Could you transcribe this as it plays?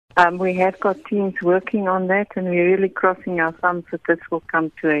We have got teams working on that, and we're really crossing our thumbs that this will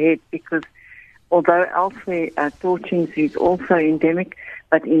come to a head, because although elsewhere torching is also endemic,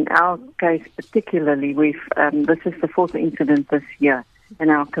 but in our case particularly, this is the fourth incident this year, and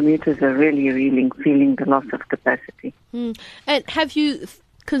our commuters are really feeling the loss of capacity. And have you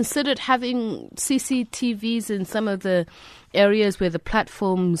considered having CCTVs in some of the areas where the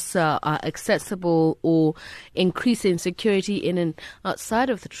platforms are accessible, or increasing security in and outside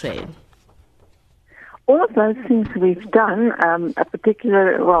of the train? All of those things we've done.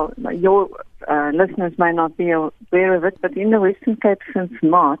 Your listeners may not be aware of it, but in the Western Cape since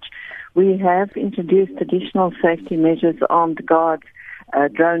March, we have introduced additional safety measures, armed guards,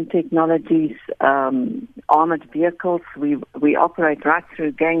 drone technologies, armored vehicles. We operate right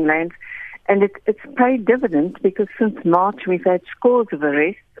through ganglands, and it's paid dividends, because since March we've had scores of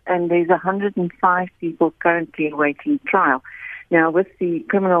arrests, and there's 105 people currently awaiting trial. Now, with the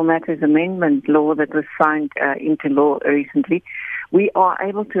Criminal Matters Amendment law that was signed into law recently, we are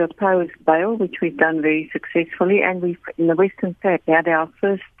able to oppose bail, which we've done very successfully, and we've, in the Western Cape, had our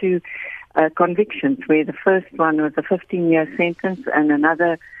first two convictions, where the first one was a 15-year sentence and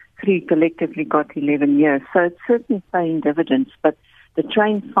another 3 collectively got 11 years. So it's certainly paying dividends, but the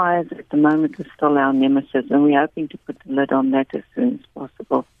train fires at the moment are still our nemesis, and we're hoping to put the lid on that as soon as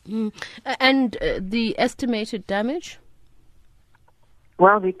possible. And the estimated damage?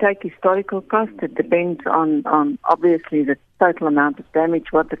 Well, we take historical cost. It depends on obviously the total amount of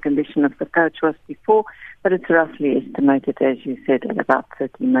damage, what the condition of the coach was before, but it's roughly estimated, as you said, at about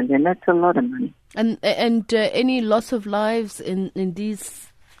 30 million. That's a lot of money. And any loss of lives in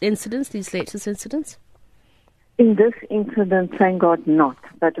these incidents, these latest incidents? In this incident, thank God not.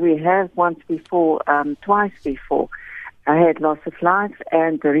 But we have twice before, I had loss of life,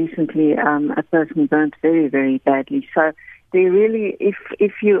 and recently a person burnt very badly. So they really,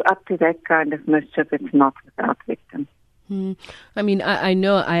 if you're up to that kind of mischief, it's not without victims. I mean, I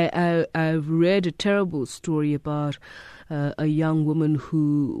know I've read a terrible story about a young woman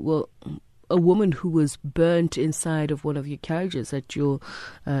who was burnt inside of one of your carriages at your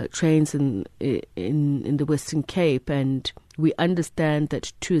trains in the Western Cape, and we understand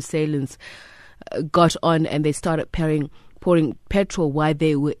that two assailants got on and they started pouring petrol while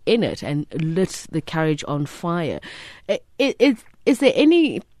they were in it and lit the carriage on fire. Is there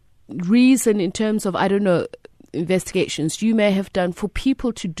any reason in terms of, I don't know, investigations you may have done for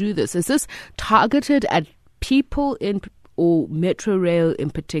people to do this? Is this targeted at people or Metro Rail in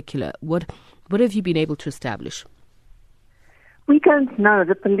particular? What have you been able to establish? We don't know.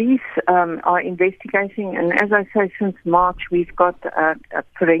 The police are investigating, and as I say, since March we've got a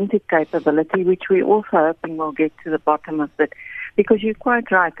forensic capability, which we're also hoping will get to the bottom of it. Because you're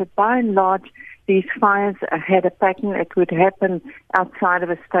quite right, that by and large these fires had a pattern. It would happen outside of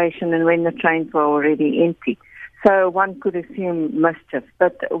a station and when the trains were already empty. So one could assume mischief.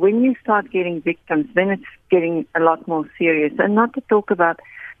 But when you start getting victims, then it's getting a lot more serious. And not to talk about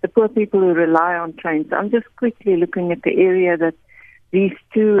the poor people who rely on trains. I'm just quickly looking at the area that these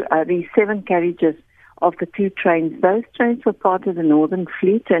 7 carriages of the 2 trains, those trains were part of the Northern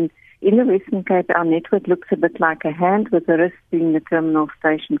Fleet, and in the Western Cape our network looks a bit like a hand, with the wrist being the terminal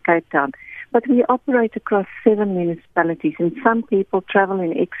station, Cape Town. But we operate across 7 municipalities, and some people travel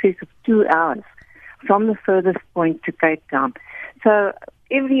in excess of 2 hours from the furthest point to Cape Town. So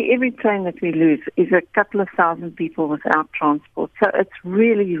every train that we lose is a couple of thousand people without transport. So it's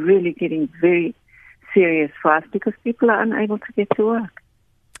really getting very serious for us, because people are unable to get to work.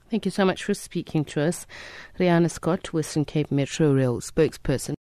 Thank you so much for speaking to us. Rihanna Scott, Western Cape Metro Rail spokesperson.